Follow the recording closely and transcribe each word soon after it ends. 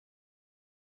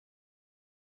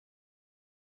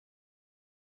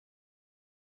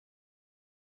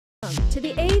to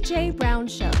the AJ Brown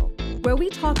Show, where we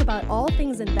talk about all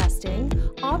things investing,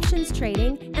 options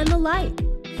trading, and the like.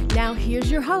 Now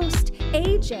here's your host,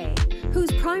 AJ,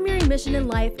 whose primary mission in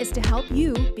life is to help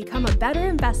you become a better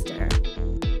investor.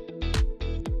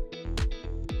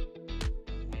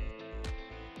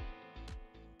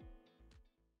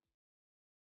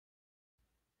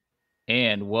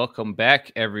 And welcome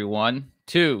back, everyone,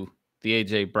 to the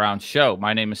AJ Brown Show.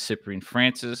 My name is Cyprian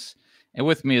Francis, and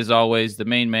with me, as always, the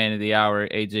main man of the hour,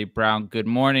 AJ Brown. Good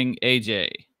morning, AJ.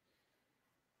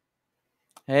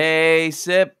 Hey,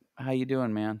 Sip. How you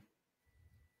doing, man?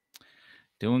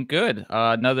 Doing good.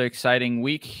 Another exciting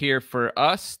week here for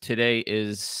us. Today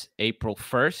is April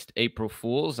 1st, April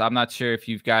Fools. I'm not sure if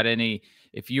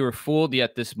you were fooled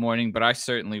yet this morning, but I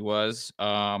certainly was.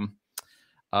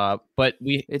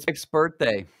 It's Nick's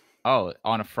birthday. Oh,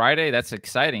 on a Friday? That's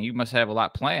exciting. You must have a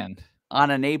lot planned. On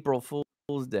an April Fool's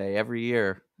Day every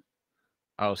year.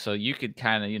 Oh, so you could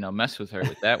kind of, mess with her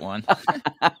with that one.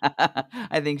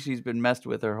 I think she's been messed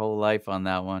with her whole life on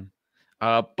that one.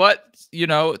 But,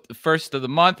 the first of the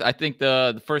month, I think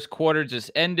the first quarter just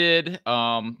ended.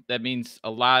 That means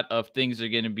a lot of things are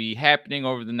going to be happening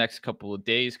over the next couple of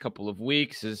days, couple of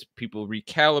weeks as people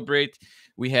recalibrate.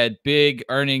 We had big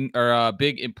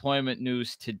employment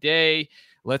news today.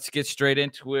 Let's get straight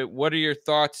into it. What are your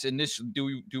thoughts in this? Do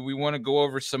we want to go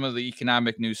over some of the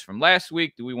economic news from last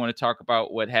week? Do we want to talk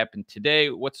about what happened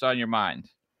today? What's on your mind?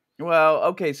 Well,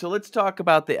 okay, so let's talk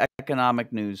about the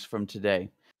economic news from today.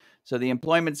 So the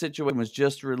employment situation was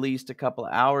just released a couple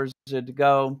of hours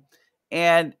ago,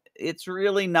 and it's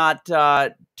really not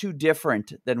too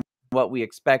different than what we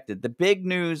expected. The big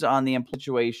news on the employment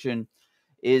situation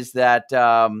is that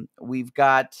we've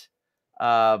got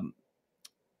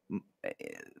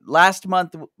last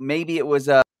month, maybe it was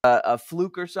a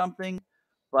fluke or something,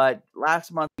 but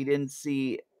last month we didn't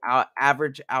see our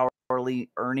average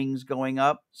hourly earnings going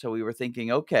up. So we were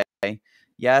thinking, okay,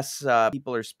 yes,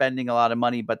 people are spending a lot of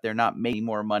money, but they're not making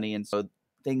more money. And so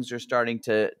things are starting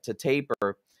to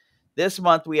taper. This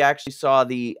month, we actually saw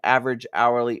the average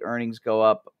hourly earnings go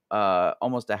up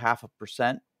almost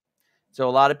 0.5%. So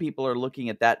a lot of people are looking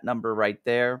at that number right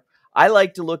there. I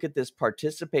like to look at this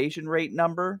participation rate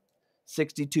number,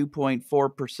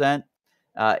 62.4%.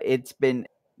 It's been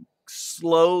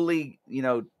slowly,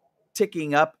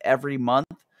 ticking up every month,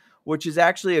 which is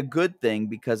actually a good thing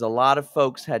because a lot of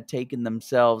folks had taken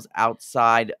themselves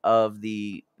outside of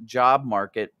the job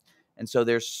market. And so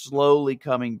they're slowly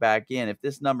coming back in. If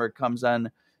this number comes on,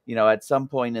 at some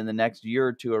point in the next year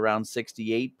or two around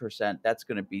 68%, that's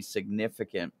going to be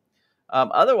significant.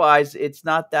 Otherwise, it's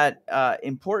not that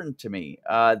important to me.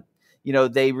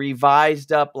 They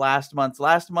revised up last month.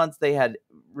 Last month, they had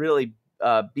really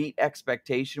beat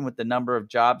expectation with the number of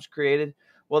jobs created.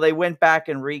 Well, they went back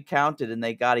and recounted, and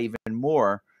they got even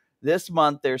more. This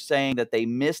month, they're saying that they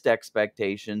missed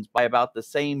expectations by about the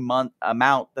same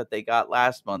amount that they got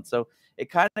last month. So it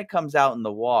kind of comes out in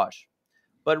the wash.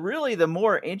 But really, the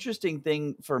more interesting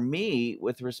thing for me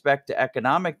with respect to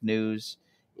economic news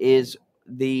is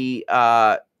the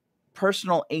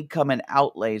personal income and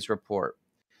outlays report.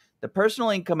 The personal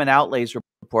income and outlays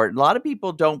report, a lot of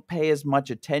people don't pay as much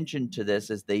attention to this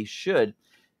as they should.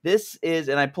 This is,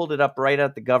 and I pulled it up right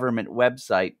at the government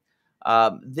website.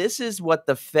 This is what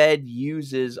the Fed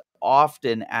uses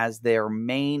often as their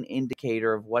main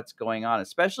indicator of what's going on,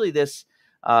 especially this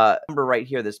number right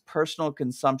here, this personal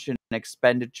consumption and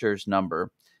expenditures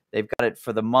number. They've got it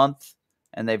for the month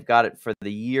and they've got it for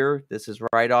the year. This is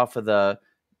right off of the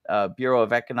Bureau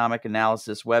of Economic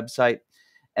Analysis website.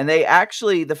 And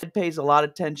the Fed pays a lot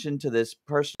of attention to this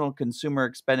personal consumer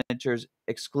expenditures,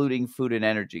 excluding food and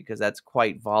energy, because that's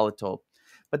quite volatile.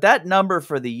 But that number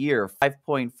for the year,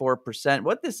 5.4%,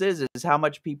 what this is how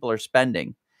much people are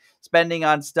spending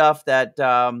on stuff that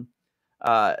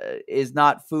is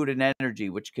not food and energy,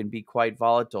 which can be quite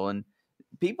volatile. And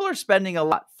people are spending a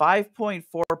lot,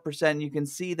 5.4%. You can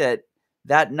see that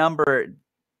number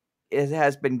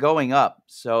has been going up.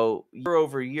 So year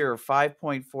over year,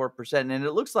 5.4%. And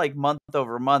it looks like month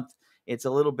over month, it's a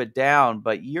little bit down,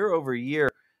 but year over year,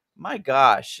 my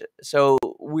gosh. So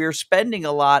we're spending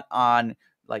a lot on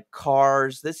like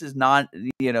cars. This is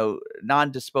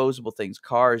non-disposable things,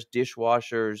 cars,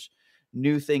 dishwashers,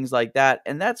 new things like that.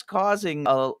 And that's causing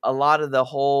a lot of the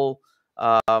whole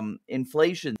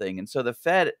inflation thing. And so the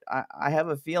Fed, I have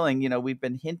a feeling, we've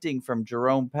been hinting from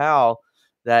Jerome Powell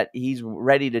that he's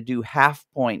ready to do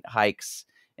half-point hikes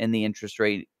in the interest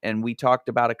rate. And we talked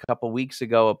about a couple weeks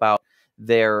ago about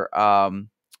their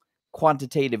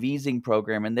quantitative easing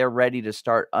program, and they're ready to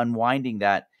start unwinding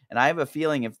that. And I have a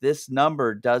feeling if this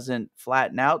number doesn't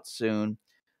flatten out soon,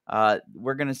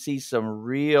 we're going to see some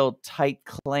real tight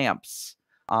clamps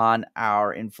on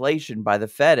our inflation by the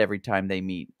Fed every time they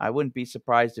meet. I wouldn't be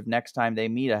surprised if next time they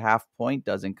meet, a half point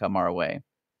doesn't come our way.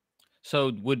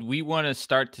 So would we want to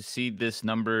start to see this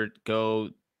number go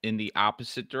in the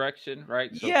opposite direction,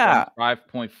 right? So from Yeah.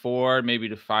 5.4 maybe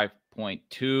to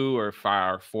 5.2 or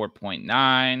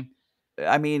 4.9.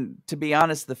 I mean, to be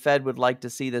honest, the Fed would like to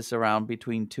see this around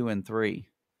between 2 and 3.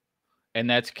 And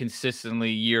that's consistently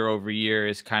year over year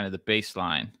is kind of the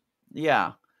baseline.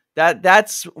 Yeah.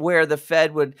 That's where the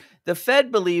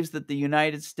Fed believes that the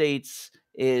United States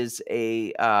is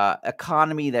a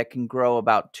economy that can grow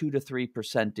about 2 to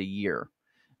 3% a year.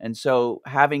 And so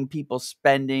having people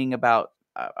spending about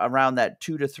around that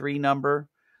 2 to 3 number,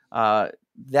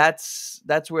 that's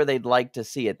where they'd like to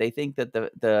see it. They think that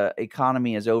the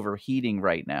economy is overheating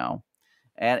right now.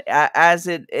 And as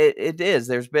it is,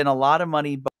 there's been a lot of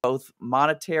money, both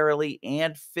monetarily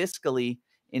and fiscally,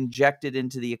 injected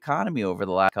into the economy over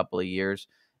the last couple of years.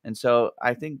 And so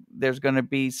I think there's going to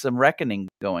be some reckoning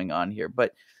going on here.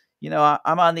 But,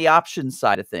 I'm on the options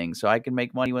side of things, so I can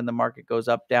make money when the market goes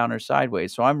up, down, or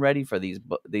sideways. So I'm ready for these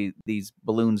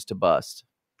balloons to bust.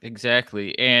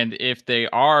 Exactly. And if they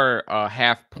are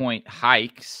half point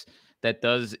hikes, that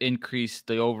does increase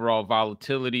the overall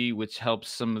volatility, which helps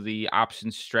some of the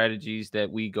option strategies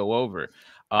that we go over.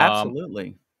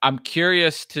 Absolutely. I'm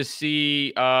curious to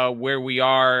see where we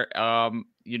are,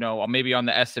 maybe on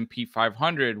the S&P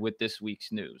 500 with this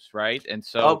week's news, right? And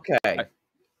so, okay,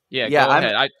 go I'm,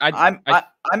 ahead.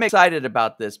 I'm excited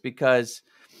about this because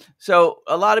so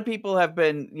a lot of people have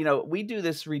been, we do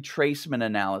this retracement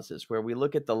analysis where we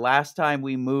look at the last time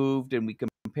we moved and we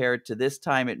compare it to this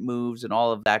time it moves and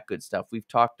all of that good stuff. We've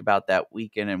talked about that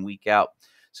week in and week out.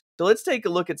 So let's take a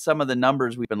look at some of the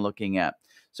numbers we've been looking at.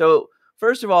 So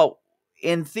first of all,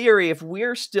 in theory, if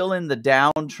we're still in the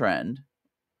downtrend,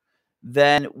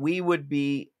 then we would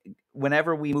be,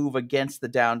 whenever we move against the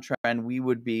downtrend, we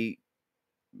would be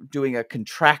doing a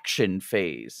contraction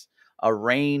phase, a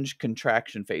range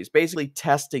contraction phase, basically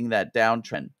testing that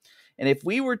downtrend. And if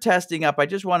we were testing up, I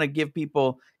just want to give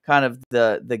people kind of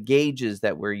the gauges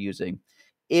that we're using.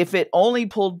 If it only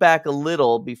pulled back a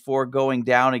little before going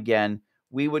down again,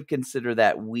 we would consider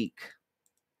that weak,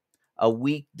 a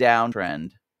weak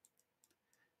downtrend.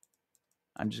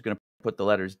 I'm just going to put the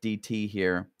letters DT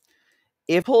here.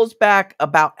 If it pulls back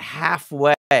about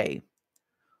halfway,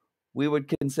 we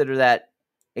would consider that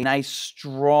a nice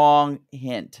strong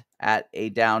hint at a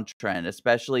downtrend,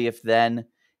 especially if then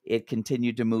it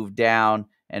continued to move down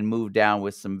and move down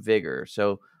with some vigor.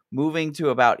 So moving to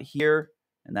about here,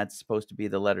 and that's supposed to be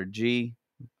the letter G.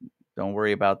 Don't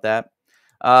worry about that.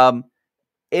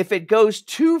 If it goes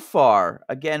too far,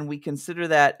 again, we consider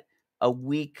that a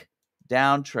weak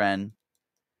downtrend.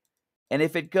 And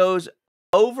if it goes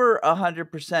over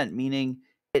 100%, meaning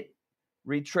it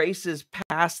retraces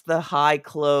past the high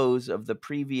close of the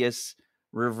previous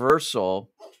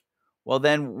reversal, well,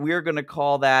 then we're going to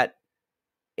call that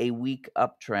a weak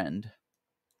uptrend.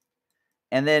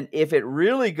 And then if it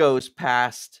really goes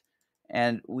past,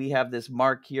 and we have this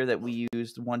mark here that we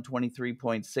used,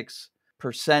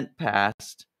 123.6%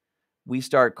 past, we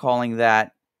start calling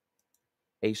that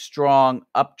a strong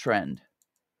uptrend.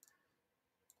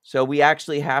 So we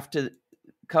actually have to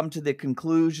come to the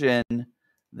conclusion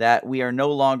that we are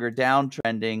no longer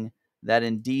downtrending, that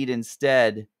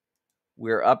instead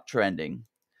we're uptrending.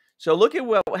 So look at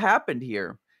what happened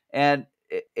here. And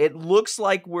it looks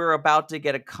like we're about to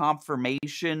get a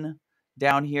confirmation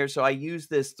down here. So I use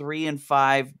this 3 and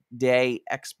 5 day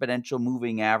exponential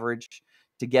moving average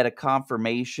to get a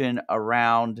confirmation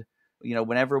around,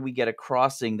 whenever we get a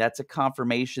crossing, that's a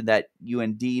confirmation that you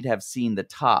indeed have seen the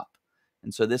top.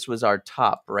 And so this was our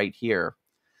top right here.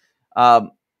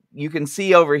 You can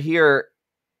see over here,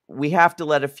 we have to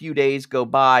let a few days go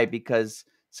by because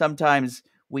sometimes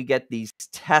we get these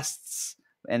tests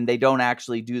and they don't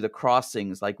actually do the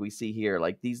crossings like we see here.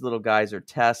 Like these little guys are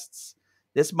tests.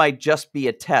 This might just be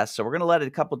a test. So we're going to let it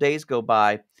a couple days go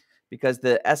by because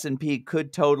the S&P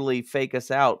could totally fake us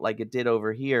out like it did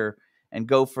over here and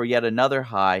go for yet another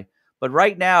high. But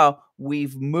right now,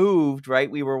 we've moved, right?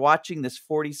 We were watching this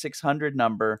 4,600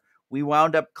 number. We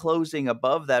wound up closing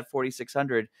above that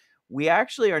 4,600. We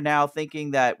actually are now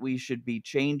thinking that we should be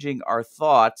changing our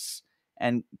thoughts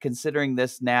and considering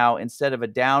this now, instead of a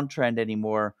downtrend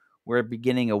anymore, we're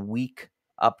beginning a weak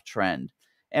uptrend.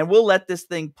 And we'll let this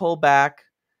thing pull back,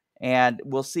 and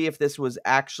we'll see if this was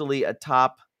actually a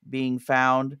top being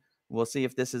found. We'll see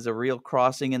if this is a real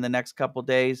crossing in the next couple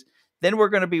days. Then we're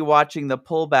going to be watching the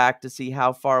pullback to see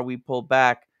how far we pull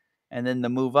back, and then the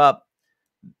move up.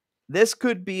 this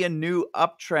could be a new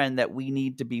uptrend that we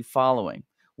need to be following.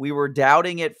 We were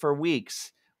doubting it for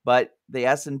weeks, but the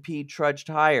S&P trudged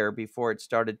higher before it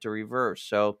started to reverse.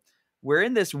 So we're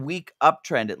in this weak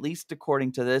uptrend, at least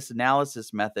according to this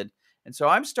analysis method. And so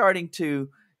I'm starting to,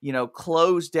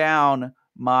 close down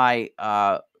my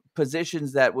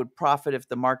positions that would profit if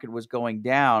the market was going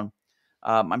down.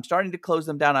 I'm starting to close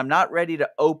them down. I'm not ready to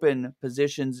open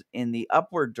positions in the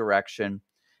upward direction.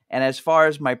 And as far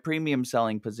as my premium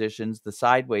selling positions, the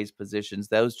sideways positions,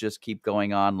 those just keep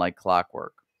going on like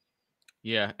clockwork.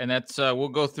 Yeah, and that's we'll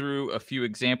go through a few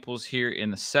examples here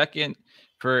in a second.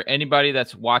 For anybody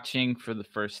that's watching for the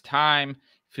first time,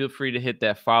 feel free to hit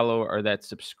that follow or that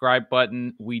subscribe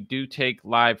button. We do take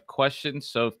live questions,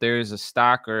 so if there's a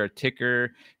stock or a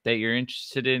ticker that you're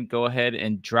interested in, go ahead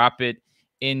and drop it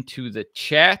into the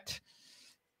chat.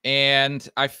 And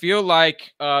I feel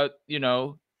like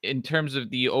in terms of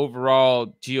the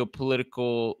overall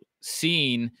geopolitical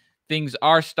scene, things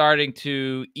are starting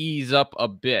to ease up a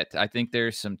bit. I think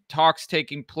there's some talks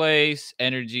taking place.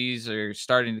 Energies are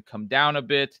starting to come down a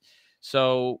bit.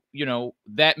 So,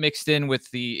 that mixed in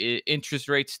with the interest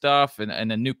rate stuff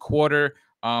and a new quarter,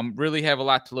 really have a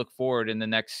lot to look forward in the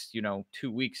next,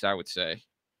 2 weeks, I would say.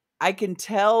 I can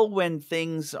tell when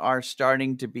things are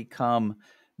starting to become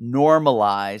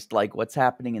normalized, like what's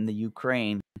happening in the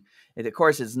Ukraine. And of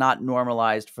course, it's not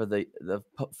normalized for the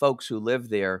folks who live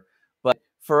there, but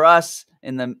for us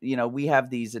we have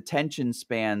these attention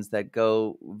spans that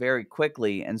go very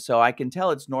quickly. And so I can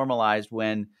tell it's normalized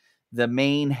when the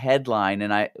main headline,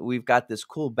 and we've got this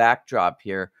cool backdrop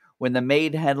here, when the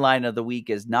main headline of the week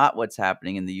is not what's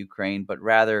happening in the Ukraine, but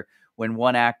rather when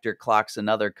one actor clocks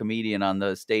another comedian on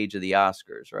the stage of the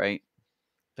Oscars, right?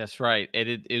 That's right.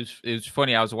 It was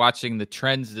funny. I was watching the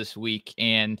trends this week,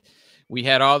 and we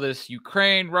had all this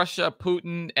Ukraine, Russia,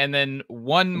 Putin, and then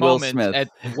one moment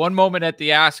at the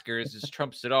Oscars just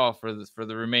trumps it all for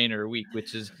the remainder of the week,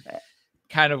 which is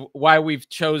kind of why we've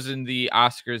chosen the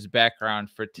Oscars background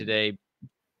for today.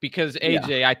 Because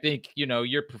AJ, I think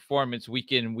your performance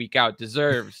week in, week out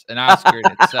deserves an Oscar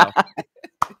in itself.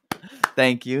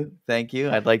 Thank you.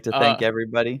 I'd like to thank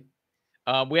everybody.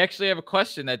 We actually have a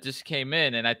question that just came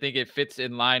in, and I think it fits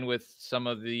in line with some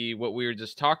of what we were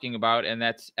just talking about, and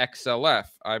that's XLF.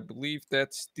 I believe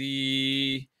that's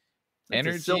the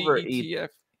energy silver ETF.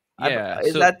 Yeah.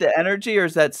 Is that the energy or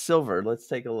is that silver? Let's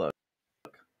take a look.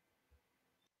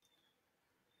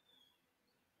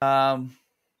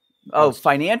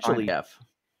 Financial ETF.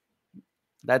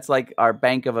 That's like our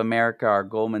Bank of America, our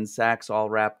Goldman Sachs, all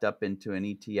wrapped up into an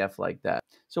ETF like that.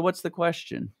 So what's the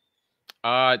question?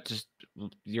 Just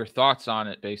your thoughts on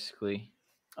it, basically.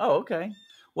 Oh, okay.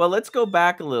 Well, let's go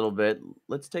back a little bit.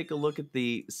 Let's take a look at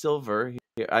the silver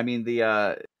here. I mean,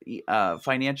 the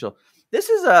financial. This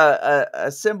is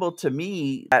a symbol to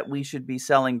me that we should be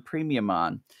selling premium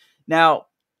on. Now,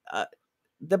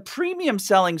 the premium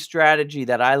selling strategy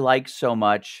that I like so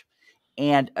much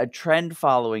and a trend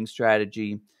following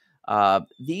strategy,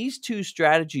 these two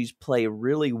strategies play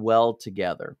really well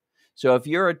together. So if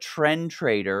you're a trend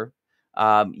trader,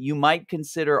 you might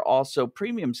consider also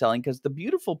premium selling, because the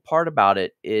beautiful part about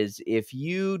it is if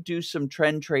you do some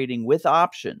trend trading with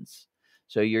options,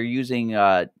 so you're using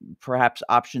perhaps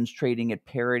options trading at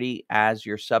parity as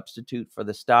your substitute for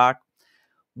the stock,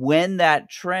 when that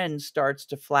trend starts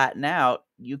to flatten out,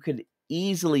 you could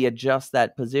easily adjust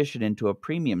that position into a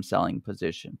premium selling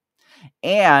position.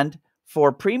 And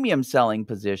for premium selling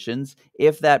positions,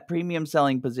 if that premium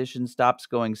selling position stops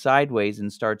going sideways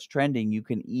and starts trending, you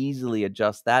can easily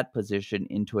adjust that position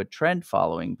into a trend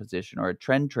following position or a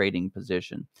trend trading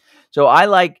position. So I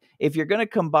like, if you're going to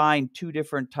combine two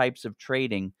different types of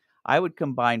trading, I would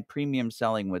combine premium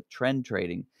selling with trend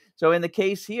trading. So in the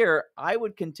case here, I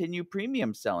would continue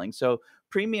premium selling. So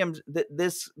premiums,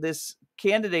 this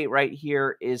candidate right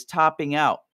here is topping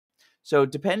out. So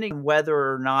depending on whether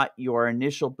or not your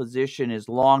initial position is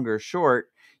long or short,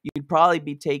 you'd probably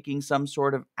be taking some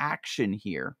sort of action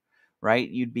here, right?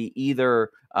 You'd be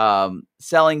either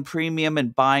selling premium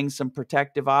and buying some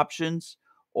protective options,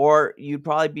 or you'd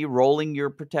probably be rolling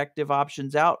your protective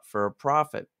options out for a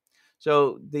profit.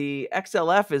 So the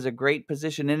XLF is a great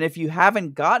position. And if you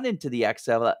haven't gotten into the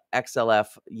XLF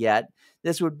yet,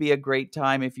 this would be a great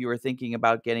time, if you were thinking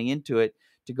about getting into it,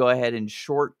 to go ahead and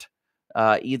short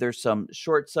either some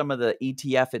of the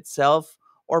ETF itself,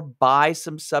 or buy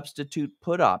some substitute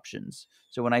put options.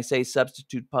 So when I say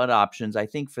substitute put options, I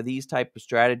think for these type of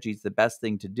strategies, the best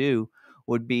thing to do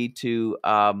would be to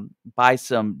buy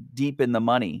some deep in the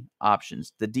money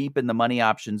options. The deep in the money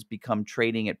options become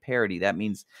trading at parity. That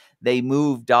means they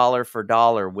move dollar for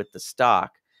dollar with the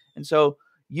stock. And so,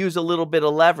 use a little bit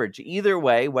of leverage. Either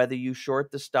way, whether you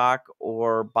short the stock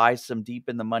or buy some deep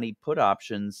in the money put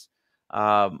options,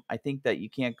 I think that you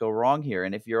can't go wrong here.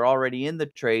 And if you're already in the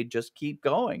trade, just keep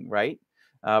going, right?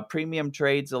 Premium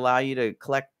trades allow you to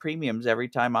collect premiums every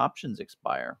time options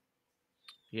expire.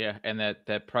 Yeah, and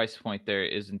that price point there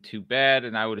isn't too bad,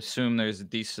 and I would assume there's a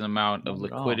decent amount of Not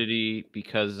at all. liquidity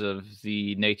because of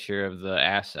the nature of the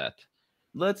asset.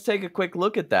 Let's take a quick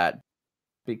look at that,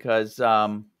 because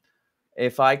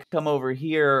if I come over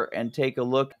here and take a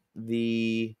look,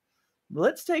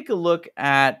 let's take a look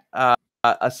at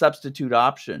a substitute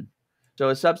option. So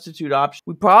a substitute option,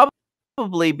 we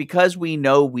probably, because we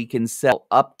know we can sell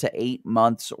up to 8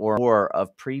 months or more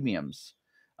of premiums,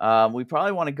 we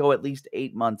probably want to go at least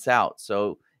 8 months out.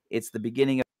 So it's the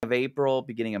beginning of April,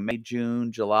 beginning of May,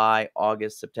 June, July,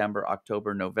 August, September,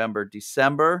 October, November,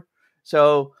 December.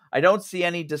 So I don't see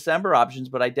any December options,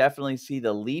 but I definitely see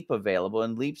the Leap available,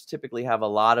 and Leaps typically have a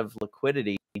lot of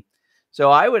liquidity. So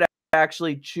I would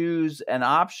actually choose an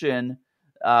option.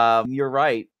 You're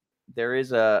right. There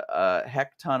is a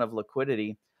heck ton of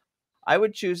liquidity. I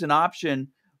would choose an option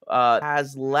that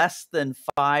has less than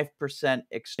 5%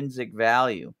 extrinsic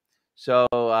value.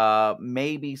 So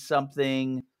maybe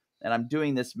something, and I'm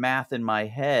doing this math in my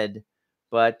head,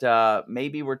 but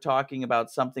maybe we're talking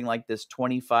about something like this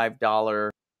 $25.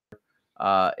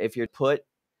 If you're put,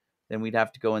 then we'd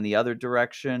have to go in the other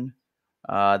direction.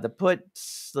 The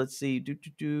puts, let's see,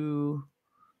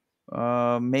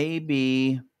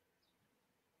 maybe,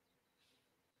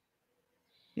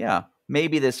 yeah,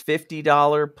 maybe this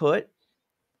 $50 put.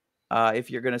 If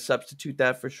you're going to substitute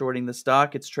that for shorting the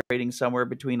stock, it's trading somewhere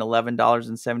between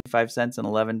 $11.75 and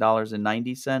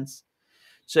 $11.90.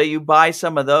 So you buy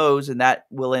some of those, and that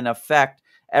will, in effect,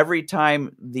 every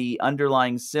time the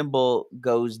underlying symbol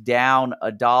goes down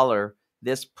 $1,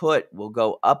 this put will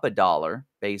go up $1.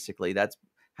 Basically, that's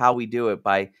how we do it,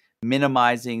 by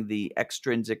minimizing the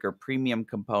extrinsic or premium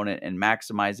component and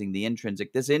maximizing the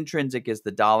intrinsic. This intrinsic is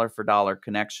the dollar for dollar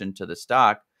connection to the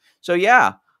stock. So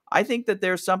yeah, I think that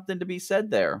there's something to be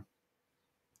said there.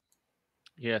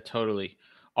 Yeah, totally.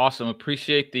 Awesome.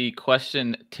 Appreciate the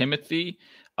question, Timothy.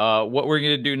 What we're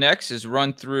going to do next is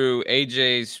run through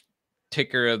AJ's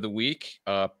ticker of the week.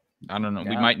 I don't know. Yeah.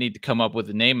 We might need to come up with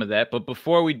the name of that. But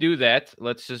before we do that,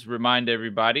 let's just remind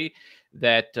everybody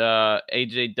that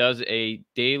AJ does a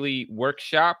daily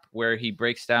workshop where he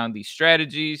breaks down these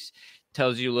strategies,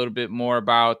 tells you a little bit more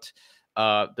about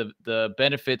the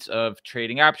benefits of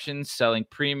trading options, selling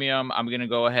premium. I'm going to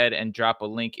go ahead and drop a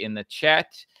link in the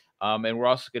chat. And we're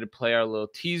also going to play our little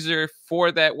teaser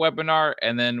for that webinar,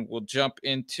 and then we'll jump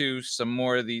into some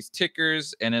more of these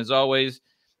tickers. And as always,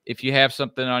 if you have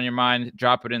something on your mind,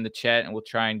 drop it in the chat and we'll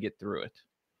try and get through it.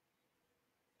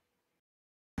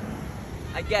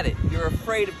 I get it. You're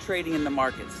afraid of trading in the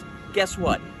markets. Guess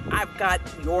what? I've got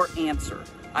your answer.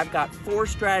 I've got 4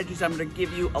 strategies I'm going to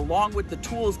give you, along with the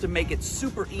tools to make it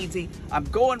super easy. I'm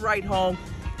going right home,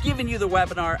 giving you the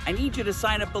webinar. I need you to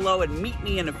sign up below and meet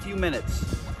me in a few minutes.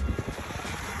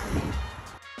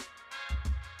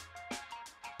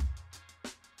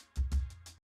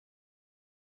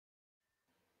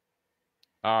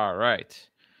 All right.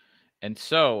 And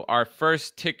so our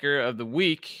first ticker of the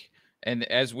week, and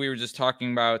as we were just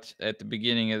talking about at the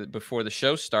beginning of before the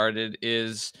show started,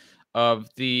 is of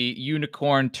the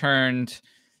unicorn turned,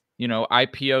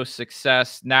 IPO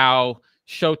success, now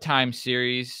Showtime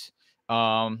series,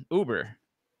 Uber.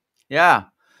 Yeah.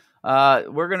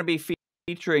 We're going to be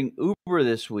featuring Uber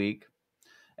this week.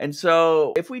 And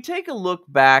so if we take a look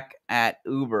back at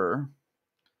Uber,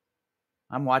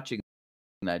 I'm watching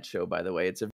that show, by the way.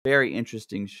 It's a very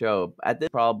interesting show. At this, you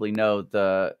probably know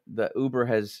the Uber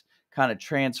has kind of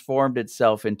transformed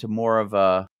itself into more of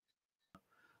a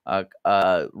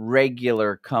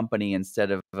regular company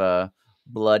instead of a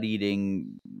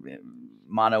blood-eating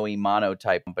mano-a-mano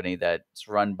type company that's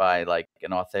run by like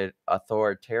an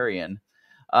authoritarian.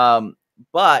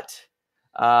 But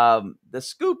the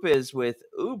scoop is with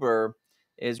Uber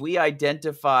is we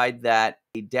identified that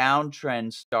a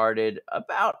downtrend started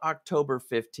about October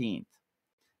 15th.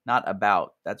 Not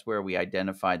about. That's where we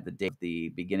identified the date, the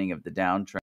beginning of the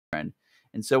downtrend.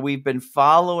 And so we've been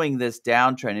following this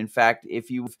downtrend. In fact,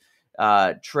 if you've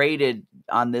traded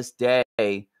on this day,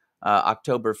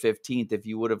 October 15th, if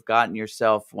you would have gotten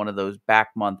yourself one of those back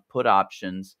month put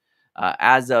options,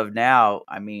 as of now,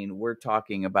 I mean, we're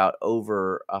talking about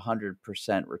over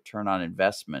 100% return on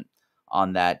investment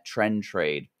on that trend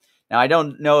trade. Now, I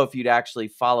don't know if you'd actually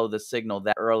follow the signal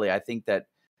that early. I think that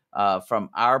from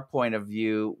our point of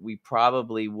view, we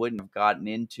probably wouldn't have gotten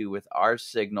into with our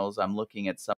signals. I'm looking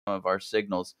at some of our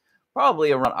signals.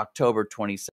 probably around October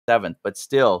 27th, but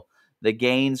still the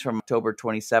gains from October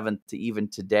 27th to even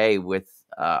today with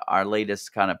our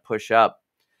latest kind of push up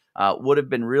would have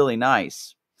been really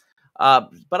nice.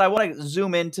 But I want to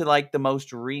zoom into like the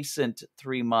most recent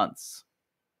 3 months.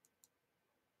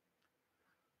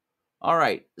 All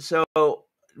right. So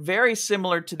very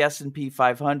similar to the S&P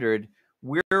 500,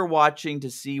 we're watching to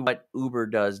see what Uber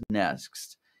does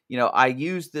next. You know, I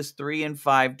use this 3 and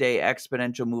 5 day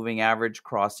exponential moving average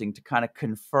crossing to kind of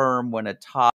confirm when a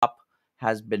top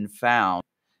has been found.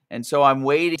 And so I'm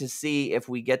waiting to see if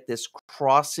we get this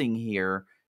crossing here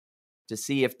to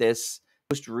see if this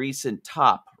most recent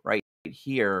top right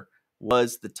here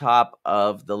was the top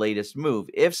of the latest move.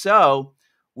 If so,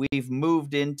 we've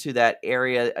moved into that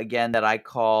area again that I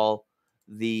call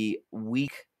the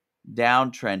weak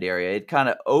downtrend area. It kind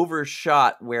of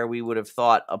overshot where we would have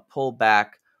thought a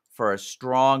pullback for a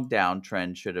strong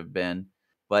downtrend should have been,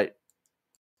 but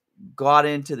got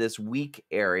into this weak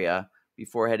area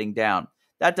before heading down.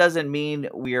 That doesn't mean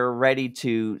we're ready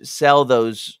to sell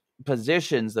those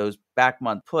positions, those back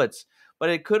month puts, but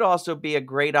it could also be a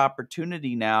great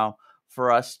opportunity now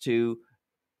for us to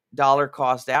dollar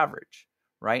cost average,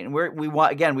 right? And we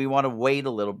want to wait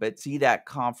a little bit, see that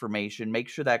confirmation, make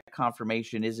sure that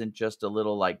confirmation isn't just a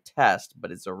little like test,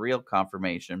 but it's a real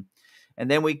confirmation. And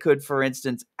then we could, for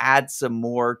instance, add some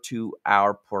more to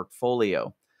our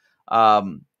portfolio.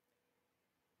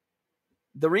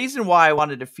 The reason why I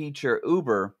wanted to feature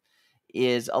Uber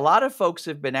is a lot of folks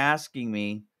have been asking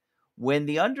me when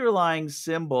the underlying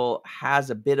symbol has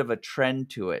a bit of a trend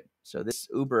to it. So this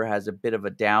Uber has a bit of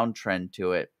a downtrend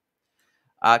to it.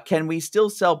 Can we still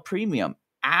sell premium?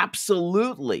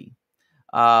 Absolutely.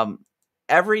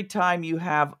 Every time you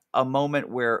have a moment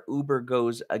where Uber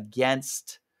goes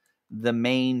against the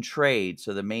main trade,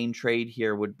 so the main trade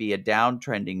here would be a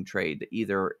downtrending trade,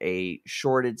 either a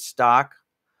shorted stock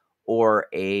or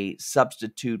a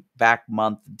substitute back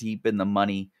month deep in the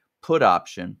money put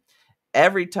option.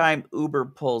 Every time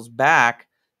Uber pulls back,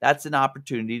 that's an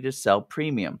opportunity to sell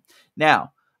premium.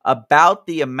 Now, about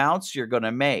the amounts you're going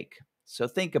to make. So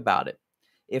think about it.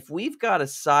 If we've got a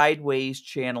sideways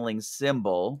channeling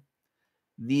symbol,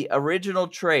 the original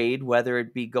trade, whether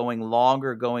it be going long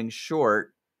or going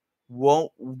short,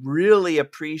 won't really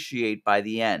appreciate by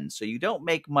the end. So you don't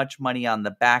make much money on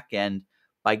the back end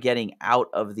by getting out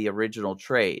of the original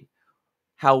trade.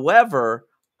 However,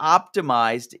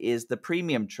 optimized is the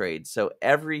premium trade. So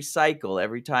every cycle,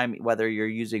 every time, whether you're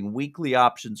using weekly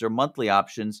options or monthly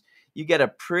options, you get a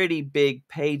pretty big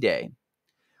payday.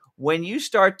 When you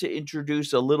start to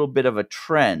introduce a little bit of a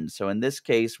trend, so in this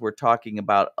case, we're talking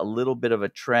about a little bit of a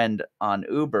trend on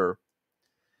Uber.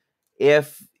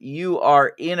 If you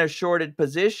are in a shorted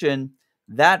position,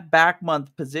 that back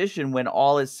month position, when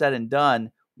all is said and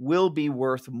done, will be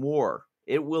worth more.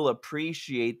 It will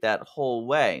appreciate that whole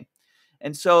way.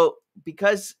 And so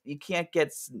because you can't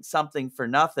get something for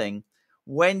nothing,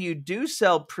 when you do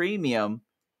sell premium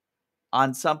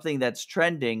on something that's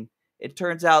trending, it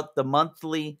turns out the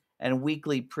monthly and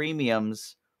weekly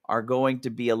premiums are going to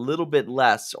be a little bit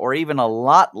less or even a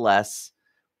lot less.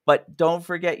 But don't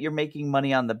forget you're making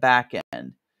money on the back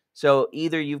end. So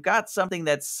either you've got something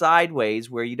that's sideways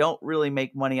where you don't really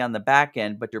make money on the back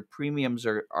end, but your premiums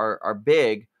are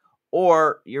big,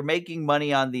 or you're making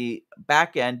money on the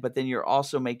back end, but then you're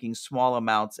also making small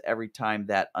amounts every time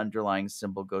that underlying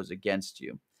symbol goes against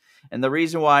you. And the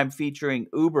reason why I'm featuring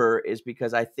Uber is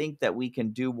because I think that we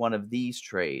can do one of these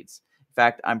trades. In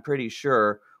fact, I'm pretty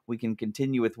sure we can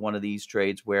continue with one of these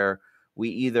trades where we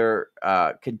either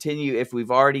continue if we've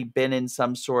already been in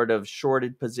some sort of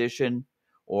shorted position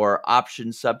or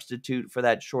option substitute for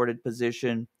that shorted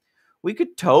position. We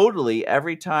could totally,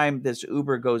 every time this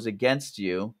Uber goes against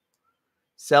you,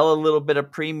 sell a little bit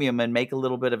of premium and make a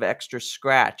little bit of extra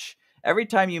scratch. Every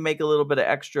time you make a little bit of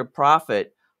extra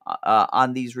profit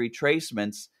on these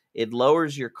retracements, it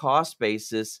lowers your cost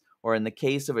basis, or in the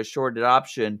case of a shorted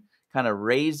option, kind of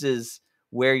raises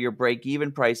where your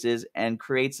break-even price is and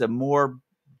creates a more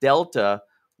delta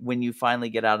when you finally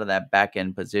get out of that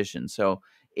back-end position. So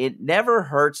it never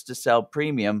hurts to sell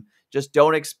premium. Just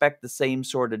don't expect the same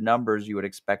sort of numbers you would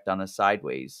expect on a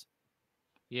sideways.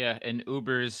 Yeah, and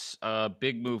Uber's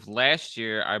big move last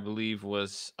year, I believe,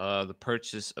 was the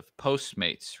purchase of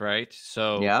Postmates, right?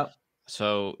 Yeah.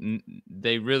 So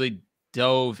they really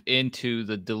dove into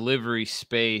the delivery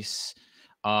space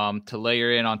to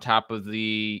layer in on top of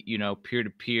the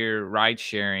peer-to-peer ride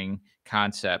sharing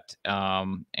concept,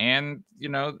 and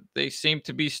they seem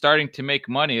to be starting to make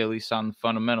money, at least on the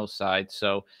fundamental side.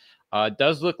 So it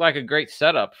does look like a great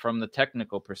setup from the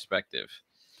technical perspective.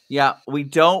 Yeah, we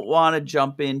don't want to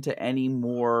jump into any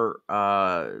more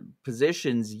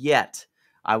positions yet.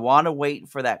 I want to wait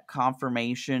for that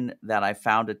confirmation that I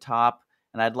found a top,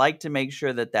 and I'd like to make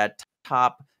sure that that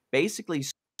top basically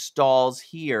stalls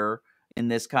here in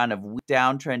this kind of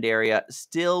downtrend area,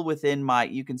 still within my,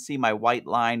 you can see my white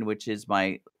line, which is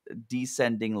my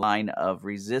descending line of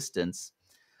resistance.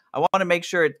 I want to make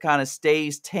sure it kind of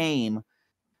stays tame,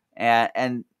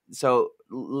 and so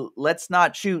let's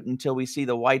not shoot until we see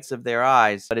the whites of their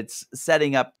eyes, but it's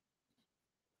setting up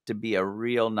to be a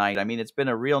real nice. I mean, it's been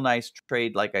a real nice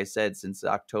trade, like I said, since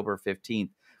October 15th,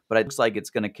 but it looks like it's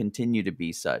going to continue to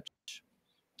be such.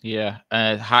 Yeah,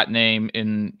 a hot name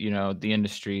in, the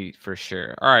industry for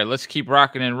sure. All right, let's keep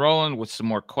rocking and rolling with some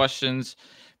more questions.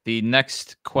 The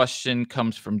next question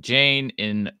comes from Jane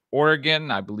in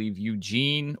Oregon, I believe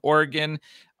Eugene, Oregon,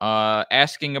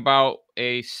 asking about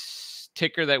a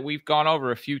ticker that we've gone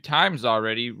over a few times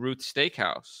already, Ruth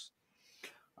Steakhouse.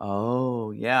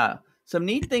 Oh, yeah. Some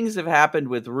neat things have happened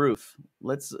with Ruth.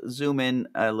 Let's zoom in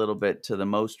a little bit to the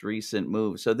most recent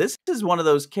move. So this is one of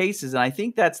those cases, and I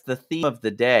think that's the theme of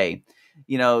the day.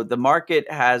 The market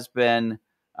has been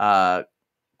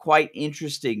quite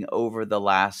interesting over the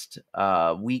last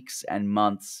weeks and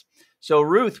months. So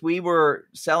Ruth, we were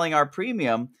selling our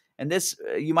premium, and this,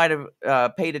 you might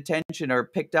have paid attention or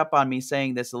picked up on me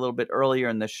saying this a little bit earlier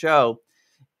in the show.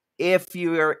 If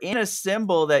you are in a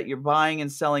symbol that you're buying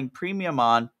and selling premium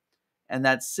on, and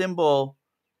that symbol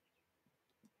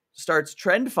starts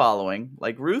trend following,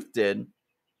 like Ruth did,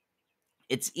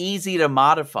 it's easy to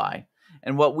modify.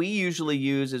 And what we usually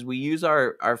use is we use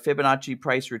our Fibonacci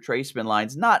price retracement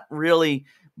lines, not really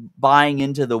buying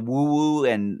into the woo-woo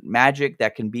and magic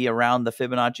that can be around the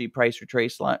Fibonacci price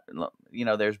retrace line.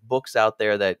 There's books out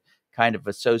there that kind of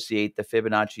associate the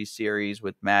Fibonacci series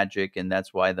with magic, and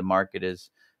that's why the market is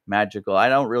magical. I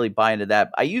don't really buy into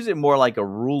that. I use it more like a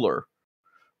ruler,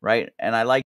 right? And I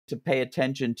like to pay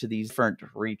attention to these different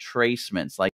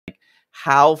retracements, like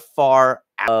how far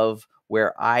out of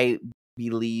where I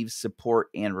believe support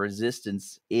and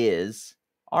resistance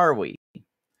are we,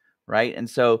 right? And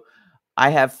so I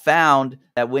have found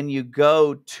that when you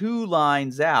go 2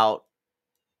 lines out,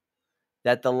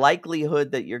 that the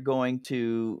likelihood that you're going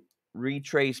to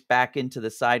retrace back into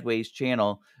the sideways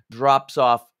channel drops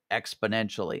off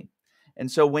exponentially.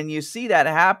 And so when you see that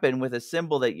happen with a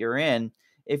symbol that you're in,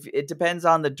 if it depends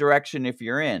on the direction if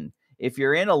you're in. If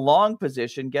you're in a long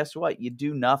position, guess what? You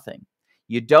do nothing.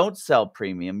 You don't sell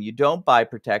premium. You don't buy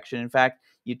protection. In fact,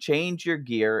 you change your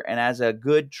gear, and as a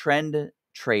good trend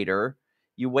trader,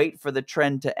 you wait for the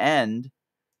trend to end,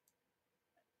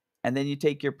 and then you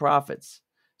take your profits.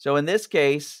 So in this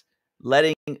case,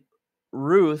 letting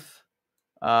Ruth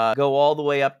go all the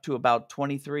way up to about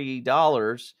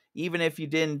 $23, even if you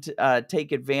didn't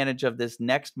take advantage of this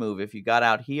next move, if you got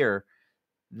out here,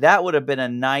 that would have been a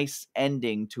nice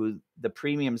ending to the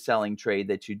premium selling trade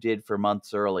that you did for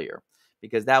months earlier,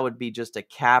 because that would be just a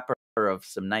capper of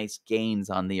some nice gains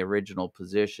on the original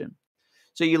position.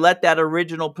 So you let that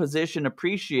original position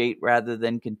appreciate rather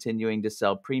than continuing to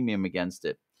sell premium against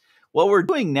it. What we're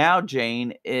doing now,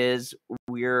 Jane, is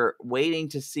we're waiting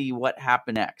to see what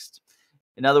happened next.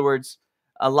 In other words,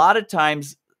 a lot of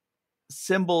times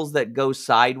symbols that go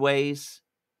sideways,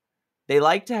 they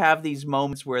like to have these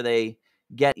moments where they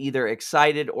get either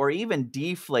excited or even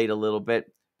deflate a little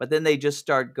bit, but then they just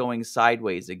start going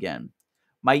sideways again.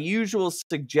 My usual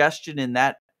suggestion in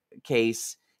that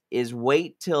case is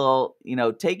wait till,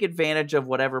 take advantage of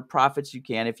whatever profits you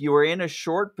can. If you were in a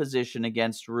short position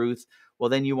against Ruth, well,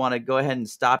 then you want to go ahead and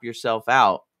stop yourself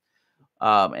out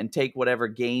and take whatever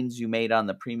gains you made on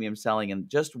the premium selling and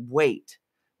just wait.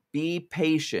 Be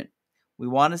patient. We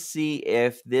want to see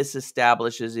if this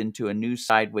establishes into a new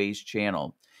sideways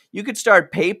channel. You could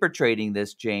start paper trading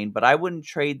this, Jane, but I wouldn't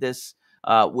trade this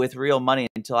with real money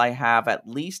until I have at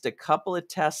least a couple of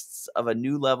tests of a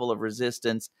new level of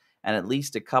resistance and at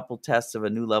least a couple tests of a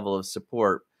new level of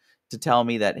support to tell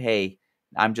me that, hey,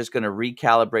 I'm just going to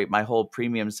recalibrate my whole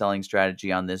premium selling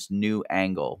strategy on this new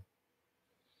angle.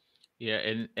 Yeah,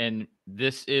 and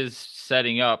this is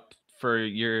setting up for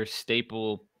your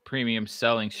staple premium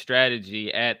selling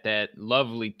strategy at that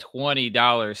lovely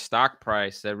 $20 stock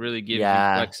price that really gives you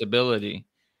flexibility.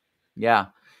 Yeah.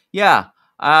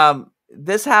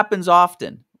 This happens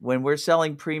often. When we're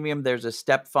selling premium, there's a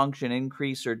step function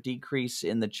increase or decrease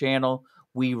in the channel.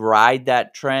 We ride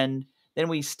that trend. Then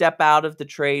we step out of the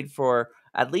trade for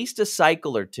at least a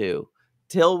cycle or two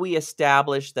till we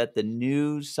establish that the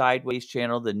new sideways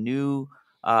channel, the new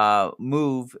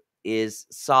move is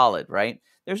solid, right?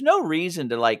 There's no reason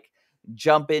to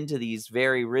jump into these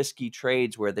very risky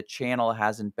trades where the channel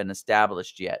hasn't been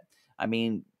established yet. I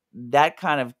mean, that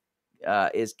kind of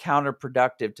is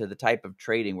counterproductive to the type of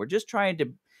trading. We're just trying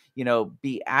to,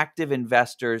 be active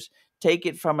investors, take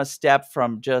it from a step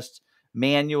from just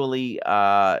manually,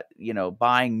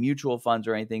 buying mutual funds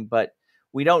or anything, but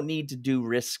we don't need to do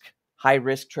high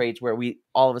risk trades where we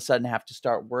all of a sudden have to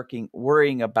start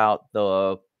worrying about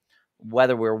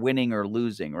whether we're winning or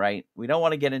losing, right? We don't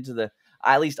want to get into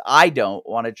at least I don't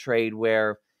want to trade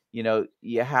where, you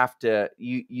have to,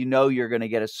 you're going to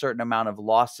get a certain amount of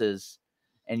losses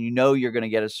and you're going to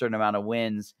get a certain amount of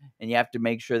wins, and you have to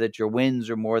make sure that your wins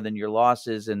are more than your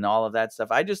losses and all of that stuff.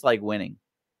 I just like winning.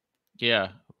 Yeah,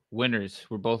 winners.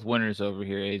 We're both winners over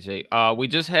here, AJ. We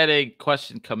just had a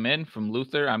question come in from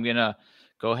Luther. I'm gonna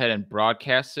go ahead and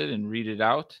broadcast it and read it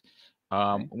out.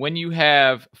 Okay. When you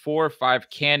have 4 or 5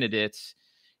 candidates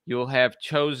you'll have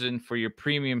chosen for your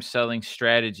premium selling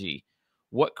strategy,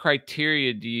 what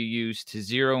criteria do you use to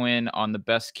zero in on the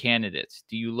best candidates?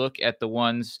 Do you look at the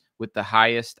ones with the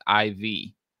highest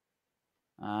IV?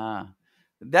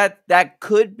 That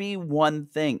could be one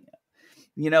thing.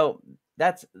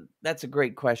 That's a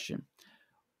great question.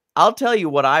 I'll tell you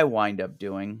what I wind up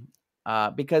doing,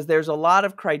 because there's a lot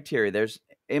of criteria. There's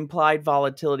implied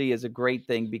volatility is a great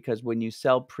thing because when you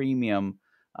sell premium,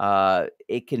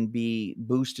 it can be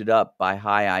boosted up by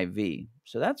high IV.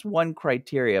 So that's one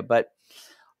criteria. But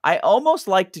I almost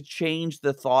like to change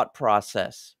the thought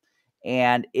process,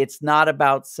 and it's not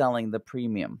about selling the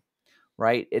premium,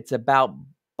 right? It's about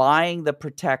buying the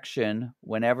protection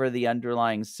whenever the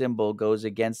underlying symbol goes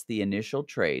against the initial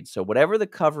trade. So whatever the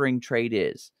covering trade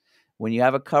is, when you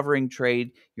have a covering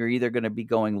trade, you're either going to be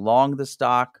going long the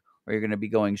stock, or you're going to be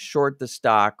going short the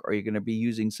stock, or you're going to be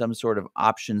using some sort of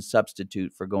option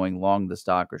substitute for going long the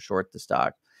stock or short the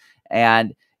stock.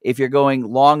 And if you're going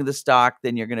long the stock,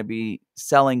 then you're going to be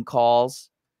selling calls,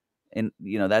 and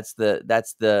that's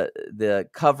the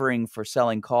covering for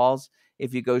selling calls.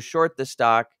 If you go short the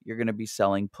stock, you're going to be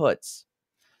selling puts.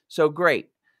 So great.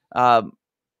 When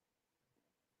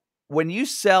you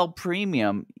sell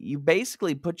premium, you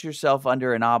basically put yourself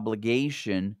under an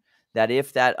obligation that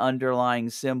if that underlying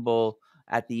symbol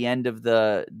at the end of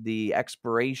the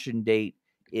expiration date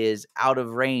is out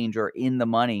of range or in the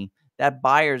money, that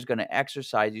buyer is going to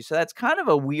exercise you. So that's kind of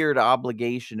a weird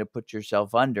obligation to put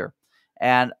yourself under.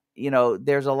 And,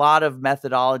 there's a lot of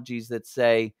methodologies that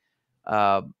say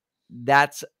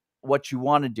that's what you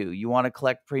want to do. You want to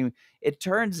collect premium. It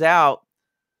turns out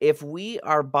if we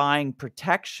are buying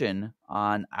protection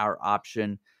on our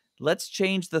option, let's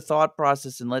change the thought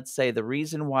process and let's say the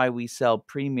reason why we sell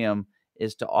premium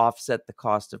is to offset the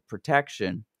cost of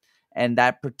protection. And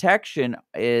that protection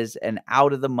is an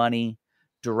out of the money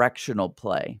directional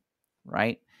play,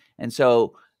 right? And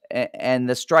so, and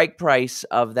the strike price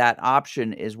of that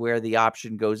option is where the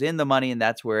option goes in the money, and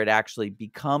that's where it actually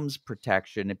becomes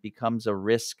protection. It becomes a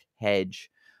risk hedge.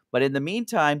 But in the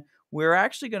meantime, we're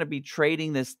actually going to be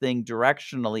trading this thing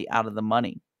directionally out of the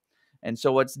money. And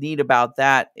so what's neat about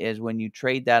that is when you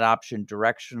trade that option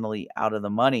directionally out of the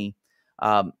money,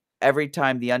 every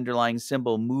time the underlying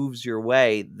symbol moves your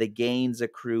way, the gains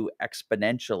accrue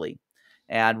exponentially.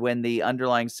 And when the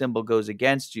underlying symbol goes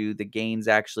against you, the gains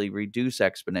actually reduce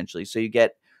exponentially. So you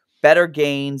get better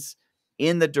gains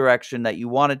in the direction that you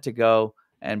want it to go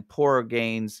and poorer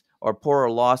gains or poorer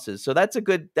losses. So that's a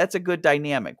good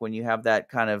dynamic when you have that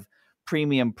kind of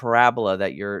premium parabola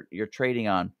that you're trading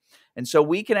on. And so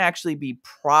we can actually be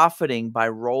profiting by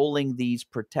rolling these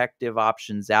protective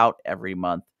options out every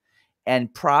month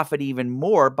and profit even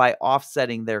more by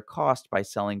offsetting their cost by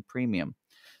selling premium.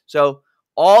 So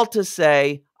all to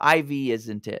say, IV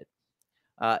isn't it.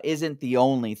 Isn't the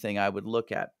only thing I would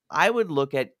look at. I would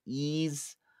look at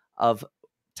ease of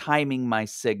timing my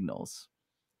signals.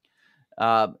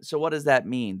 So what does that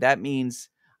mean? That means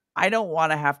I don't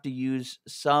want to have to use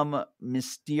some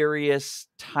mysterious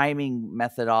timing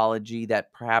methodology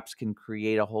that perhaps can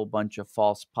create a whole bunch of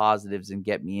false positives and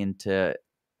get me into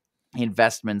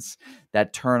investments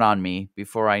that turn on me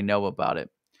before I know about it.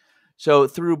 So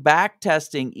through back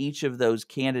testing each of those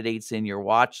candidates in your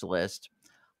watch list,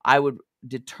 I would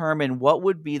determine what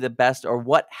would be the best or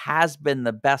what has been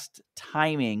the best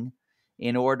timing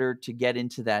in order to get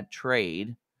into that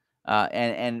trade.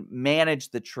 And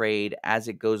manage the trade as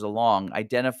it goes along.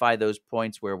 Identify those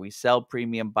points where we sell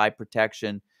premium, buy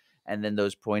protection, and then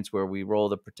those points where we roll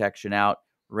the protection out,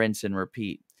 rinse and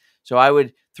repeat. So I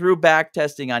would, through back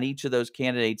testing on each of those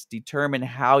candidates, determine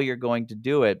how you're going to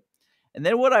do it. And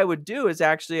then what I would do is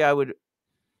actually I would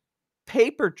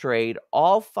paper trade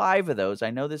all 5 of those.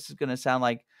 I know this is going to sound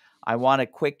like I want a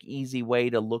quick, easy way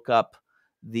to look up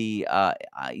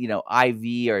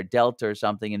IV or Delta or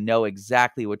something and know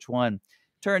exactly which one.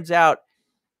 Turns out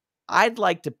I'd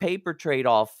like to paper trade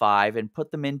all 5 and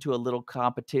put them into a little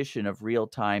competition of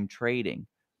real-time trading,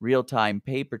 real-time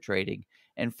paper trading,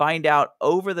 and find out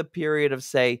over the period of,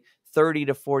 say, 30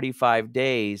 to 45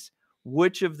 days,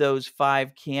 which of those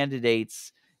 5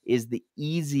 candidates is the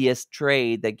easiest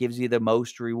trade that gives you the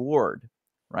most reward,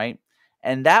 right?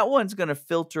 And that one's going to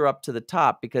filter up to the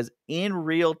top, because in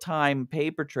real-time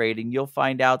paper trading, you'll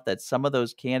find out that some of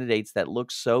those candidates that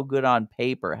look so good on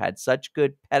paper, had such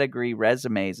good pedigree,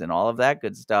 resumes, and all of that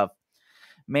good stuff.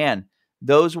 Man,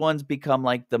 those ones become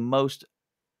like the most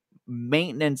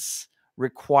maintenance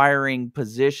requiring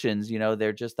positions.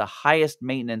 They're just the highest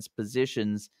maintenance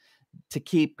positions to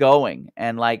keep going.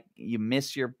 And like, you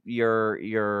miss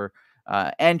your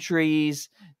entries,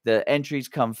 the entries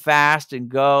come fast and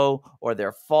go, or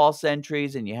they're false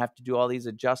entries and you have to do all these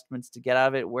adjustments to get out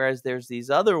of it. Whereas there's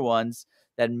these other ones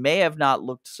that may have not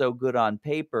looked so good on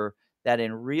paper, that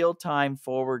in real-time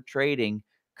forward trading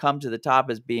come to the top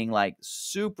as being like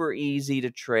super easy to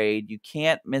trade. You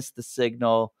can't miss the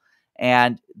signal,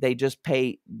 and they just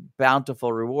pay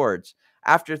bountiful rewards.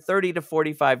 After 30 to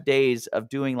 45 days of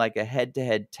doing like a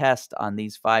head-to-head test on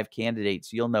these 5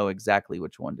 candidates, you'll know exactly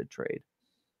which one to trade.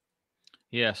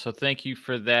 Yeah, so thank you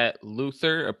for that,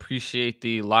 Luther. Appreciate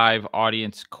the live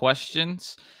audience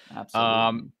questions.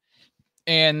 Absolutely.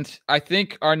 And I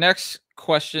think our next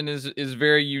question is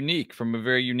very unique, from a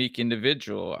very unique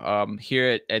individual.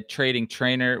 Here at Trading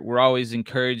Trainer, we're always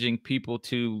encouraging people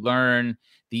to learn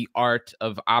the art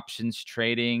of options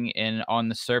trading. And on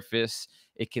the surface,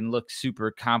 it can look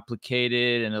super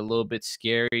complicated and a little bit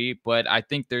scary. But I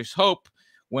think there's hope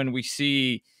when we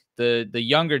see the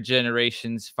younger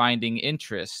generations finding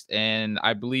interest. And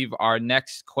I believe our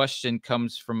next question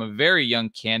comes from a very young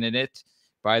candidate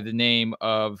by the name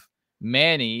of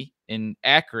Manny in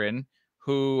Akron,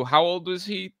 who, how old was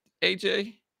he,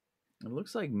 AJ? It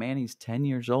looks like Manny's 10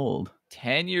 years old.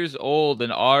 10 years old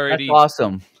and already That's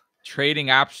awesome.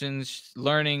 Trading options,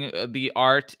 learning the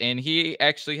art. And he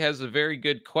actually has a very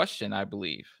good question, I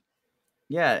believe.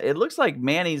 Yeah, it looks like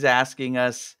Manny's asking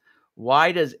us,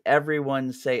 why does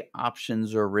everyone say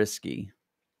options are risky?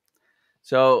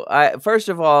 So, first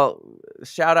of all,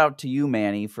 shout out to you,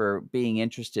 Manny, for being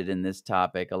interested in this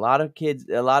topic. A lot of kids,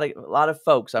 a lot of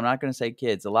folks, I'm not going to say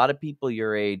kids, a lot of people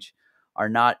your age are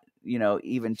not,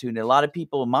 even tuned in. A lot of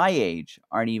people my age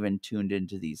aren't even tuned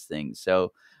into these things.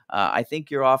 So, I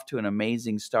think you're off to an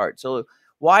amazing start. So,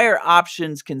 why are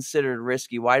options considered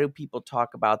risky? Why do people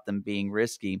talk about them being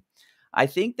risky? I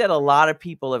think that a lot of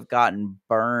people have gotten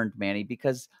burned, Manny,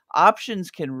 because options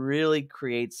can really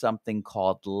create something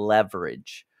called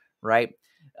leverage, right?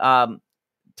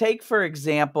 Take, for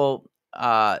example,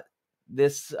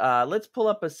 this. Let's pull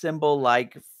up a symbol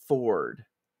like Ford.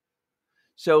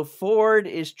 So Ford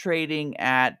is trading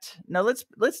at, now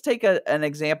let's take an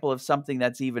example of something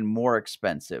that's even more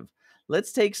expensive.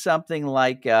 Let's take something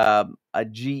like a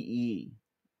GE,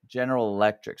 General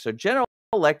Electric. So General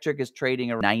Electric is trading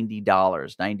around $90,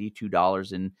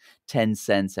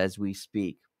 $92.10 as we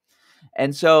speak.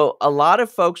 And so a lot of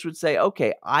folks would say,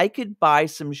 okay, I could buy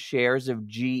some shares of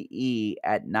GE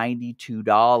at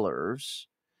 $92.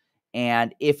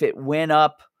 And if it went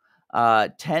up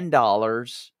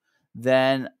 $10,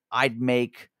 then I'd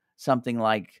make something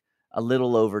like a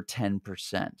little over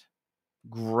 10%.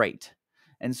 Great.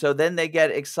 And so then they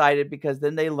get excited because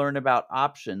then they learn about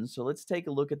options. So let's take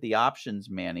a look at the options,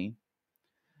 Manny.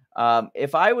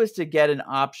 If I was to get an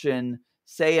option,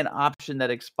 say an option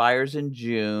that expires in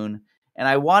June, and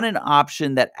I want an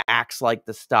option that acts like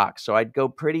the stock, so I'd go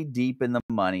pretty deep in the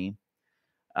money.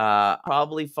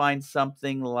 Probably find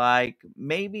something like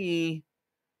maybe,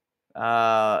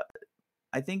 I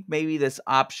think maybe this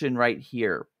option right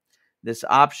here, this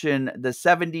option, the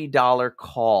 $70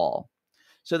 call.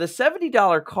 So the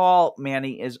 $70 call,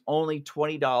 Manny, is only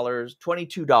 $20,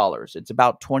 $22. It's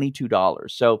about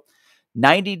 $22. So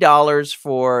 $90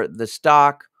 for the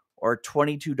stock or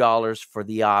 $22 for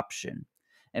the option.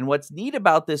 And what's neat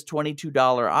about this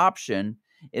 $22 option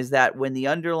is that when the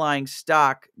underlying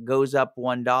stock goes up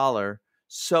 $1,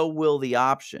 so will the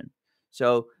option.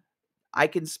 So I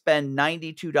can spend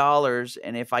 $92,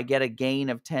 and if I get a gain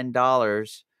of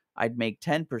 $10, I'd make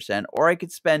 10%. Or I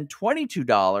could spend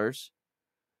 $22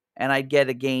 and I'd get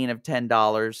a gain of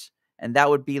 $10, and that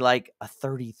would be like a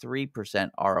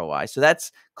 33% ROI. So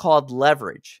that's called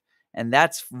leverage. And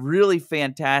that's really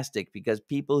fantastic because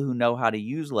people who know how to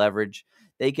use leverage,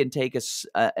 they can take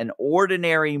an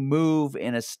ordinary move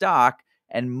in a stock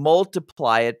and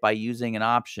multiply it by using an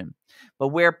option. But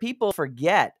where people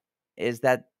forget is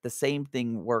that the same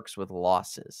thing works with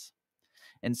losses.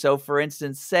 And so, for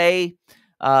instance, say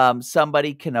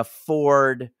somebody can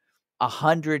afford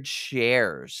 100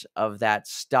 shares of that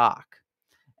stock,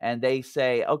 and they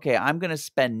say, okay, I'm going to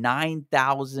spend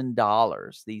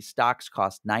 $9,000. These stocks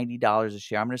cost $90 a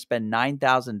share. I'm going to spend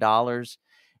 $9,000.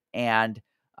 And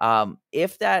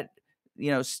if that,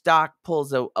 stock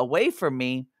pulls away from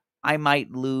me, I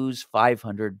might lose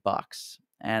 500 bucks.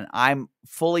 And I'm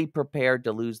fully prepared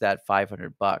to lose that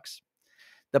 500 bucks.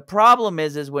 The problem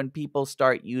is when people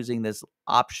start using this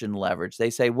option leverage, they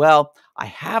say, well, I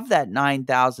have that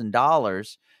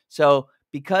 $9,000. So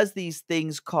because these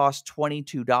things cost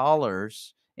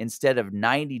 $22 instead of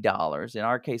 $90, in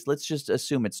our case, let's just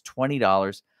assume it's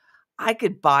 $20, I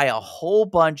could buy a whole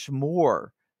bunch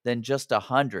more than just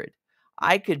 100.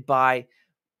 I could buy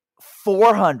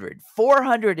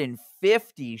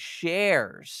 450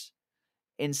 shares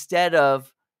instead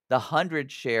of the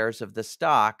 100 shares of the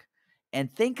stock.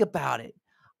 And think about it.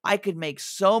 I could make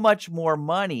so much more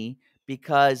money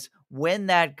because when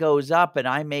that goes up and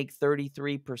I make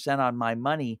 33% on my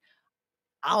money,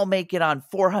 I'll make it on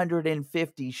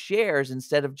 450 shares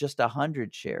instead of just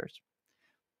 100 shares.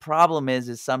 Problem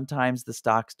is sometimes the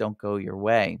stocks don't go your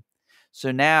way.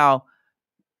 So now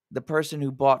the person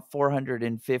who bought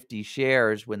 450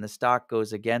 shares, when the stock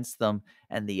goes against them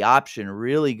and the option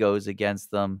really goes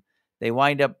against them, they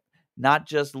wind up not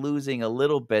just losing a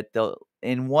little bit.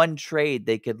 In one trade,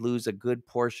 they could lose a good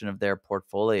portion of their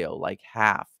portfolio, like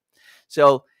half.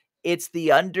 So it's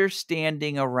the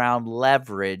understanding around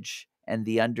leverage and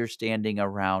the understanding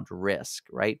around risk,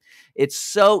 right? It's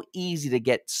so easy to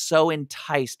get so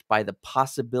enticed by the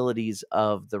possibilities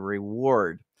of the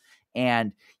reward,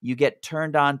 and you get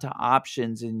turned on to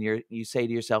options, and you say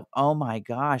to yourself, oh my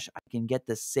gosh, I can get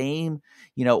the same,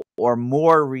 or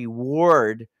more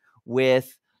reward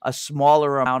with a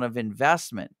smaller amount of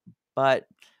investment. But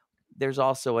there's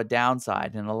also a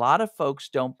downside, and a lot of folks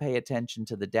don't pay attention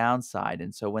to the downside.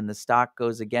 And so when the stock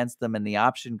goes against them and the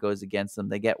option goes against them,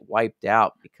 they get wiped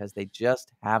out because they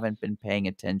just haven't been paying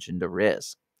attention to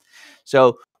risk.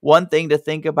 So one thing to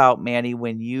think about, Manny,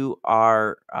 when you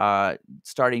are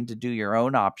starting to do your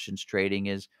own options trading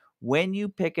is when you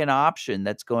pick an option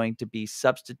that's going to be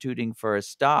substituting for a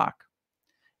stock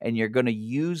and you're going to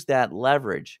use that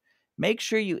leverage, make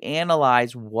sure you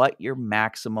analyze what your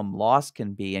maximum loss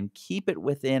can be and keep it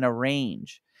within a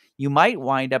range. You might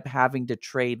wind up having to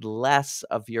trade less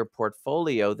of your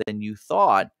portfolio than you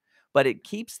thought, but it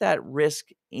keeps that risk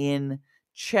in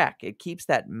check. It keeps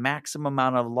that maximum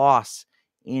amount of loss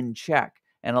in check.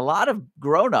 And a lot of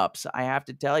grown-ups, I have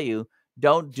to tell you,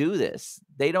 don't do this.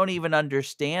 They don't even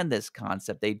understand this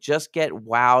concept. They just get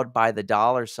wowed by the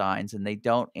dollar signs and they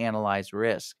don't analyze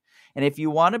risk. And if you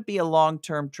want to be a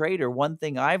long-term trader, one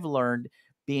thing I've learned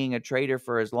being a trader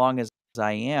for as long as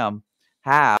I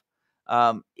have,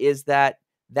 is that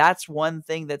that's one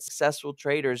thing that successful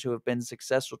traders who have been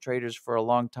successful traders for a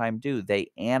long time do.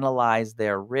 They analyze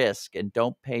their risk and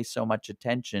don't pay so much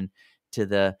attention to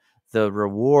the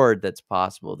reward that's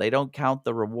possible. They don't count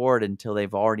the reward until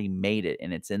they've already made it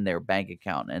and it's in their bank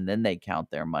account, and then they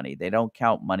count their money. They don't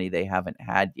count money they haven't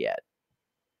had yet.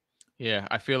 Yeah,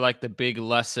 I feel like the big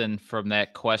lesson from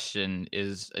that question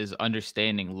is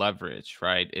understanding leverage,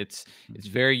 right? It's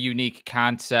very unique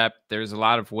concept. There's a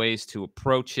lot of ways to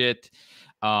approach it.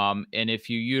 And if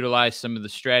you utilize some of the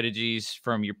strategies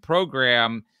from your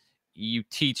program, you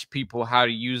teach people how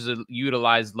to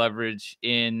utilize leverage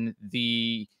in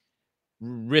the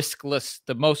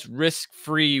most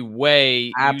risk-free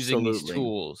way using these Absolutely.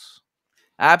 tools.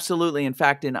 Absolutely. In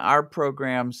fact, in our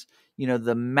programs,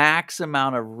 the max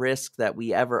amount of risk that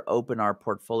we ever open our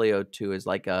portfolio to is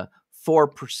like a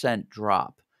 4%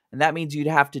 drop. And that means you'd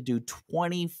have to do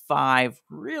 25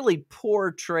 really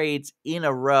poor trades in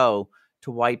a row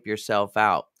to wipe yourself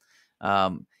out.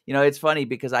 It's funny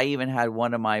because I even had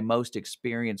one of my most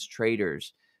experienced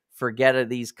traders forget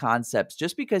these concepts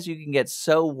just because you can get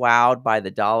so wowed by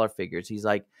the dollar figures. He's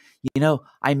like,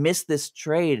 I missed this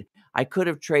trade. I could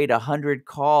have traded 100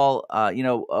 call, a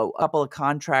couple of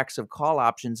contracts of call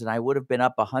options, and I would have been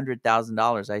up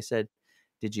 $100,000. I said,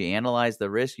 did you analyze the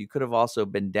risk? You could have also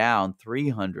been down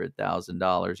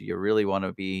 $300,000. You really want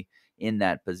to be in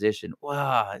that position.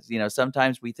 Wow.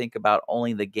 Sometimes we think about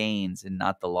only the gains and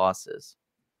not the losses.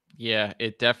 Yeah,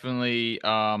 it definitely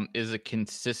is a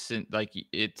consistent,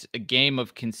 it's a game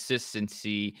of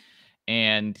consistency,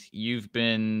 and you've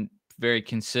been very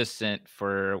consistent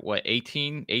for what,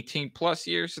 18 plus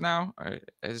years now?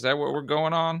 Is that what we're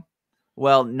going on?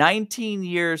 Well, 19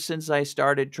 years since I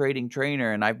started Trading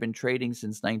Trainer, and I've been trading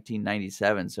since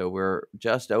 1997. So we're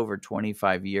just over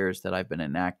 25 years that I've been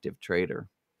an active trader.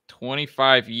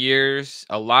 25 years,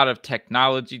 a lot of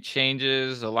technology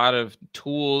changes, a lot of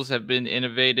tools have been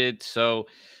innovated. So,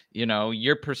 you know,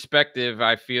 your perspective,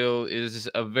 I feel, is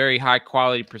a very high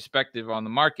quality perspective on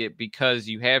the market because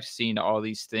you have seen all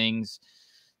these things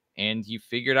and you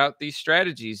figured out these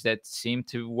strategies that seem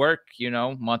to work, you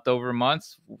know, month over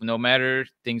month, no matter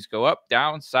things go up,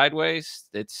 down, sideways.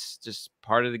 It's just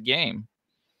part of the game.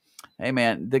 Hey,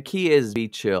 man, the key is be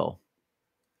chill.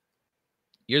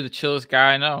 You're the chillest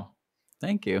guy I know.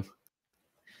 Thank you.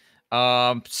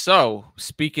 So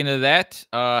speaking of that,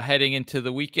 heading into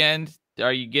the weekend,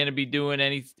 are you going to be doing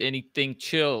anything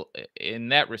chill in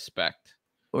that respect?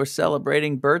 We're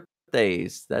celebrating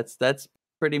birthdays. That's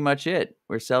pretty much it.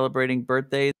 We're celebrating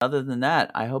birthdays. Other than that,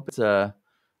 I hope it's a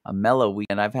mellow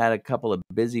weekend. I've had a couple of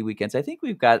busy weekends. I think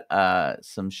we've got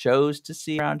some shows to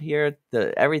see around here.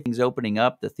 Everything's opening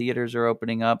up. The theaters are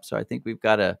opening up. So I think we've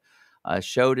got a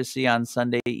show to see on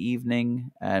Sunday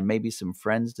evening and maybe some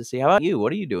friends to see. How about you?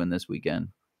 What are you doing this weekend?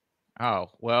 Oh,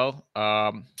 well,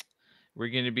 we're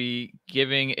going to be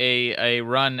giving a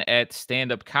run at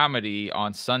stand-up comedy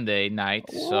on Sunday night.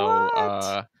 What?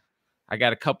 So I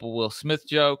got a couple Will Smith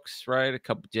jokes, right? A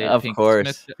couple Jada Of Pinkett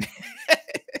course.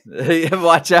 Smith.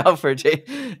 Watch out for Jay.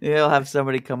 He'll have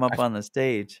somebody come up on the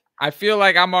stage. I feel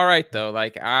like I'm all right though.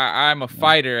 Like I'm a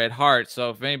fighter at heart. So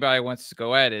if anybody wants to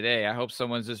go at it, hey, I hope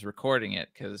someone's just recording it.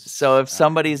 So if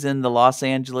somebody's in the Los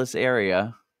Angeles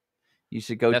area, you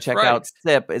should go check out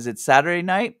SIP. Is it Saturday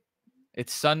night?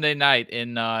 It's Sunday night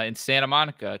in Santa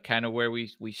Monica, kind of where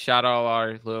we shot all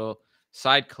our little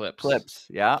side clips.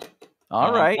 Yeah.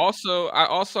 All right.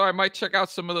 I might check out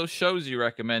some of those shows you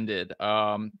recommended.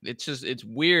 It's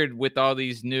weird with all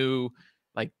these new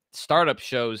like startup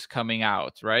shows coming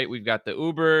out, right? We've got the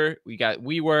Uber, we got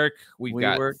WeWork, we've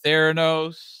got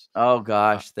Theranos. Oh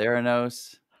gosh,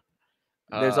 Theranos.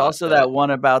 There's also that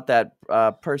one about that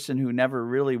person who never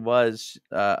really was.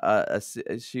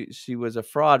 She was a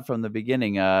fraud from the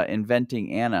beginning.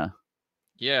 Inventing Anna.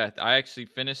 Yeah, I actually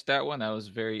finished that one. That was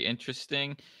very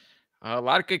interesting. A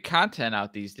lot of good content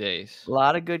out these days. A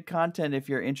lot of good content if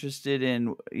you're interested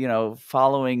in,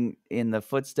 following in the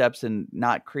footsteps and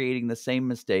not creating the same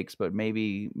mistakes, but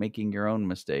maybe making your own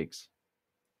mistakes.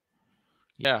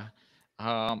 Yeah.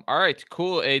 All right,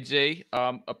 cool, AJ.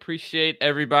 Appreciate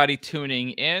everybody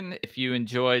tuning in. If you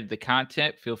enjoyed the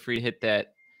content, feel free to hit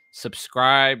that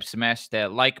subscribe, smash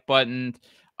that like button,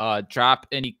 drop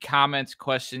any comments,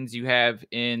 questions you have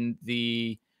in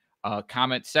the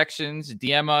comment sections,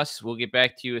 DM us. We'll get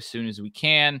back to you as soon as we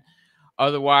can.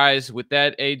 Otherwise, with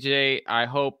that, AJ,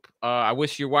 I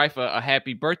wish your wife a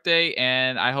happy birthday,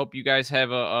 and I hope you guys have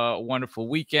a wonderful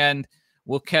weekend.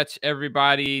 We'll catch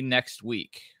everybody next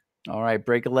week. All right,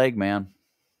 break a leg, man.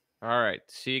 All right,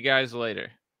 see you guys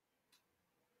later.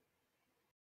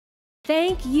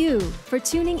 Thank you for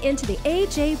tuning into the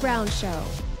AJ Brown Show.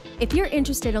 If you're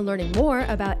interested in learning more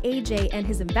about AJ and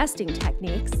his investing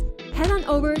techniques, head on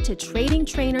over to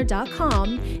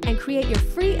tradingtrainer.com and create your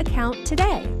free account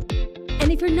today.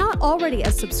 And if you're not already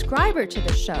a subscriber to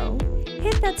the show,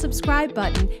 hit that subscribe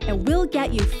button and we'll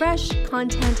get you fresh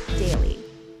content daily.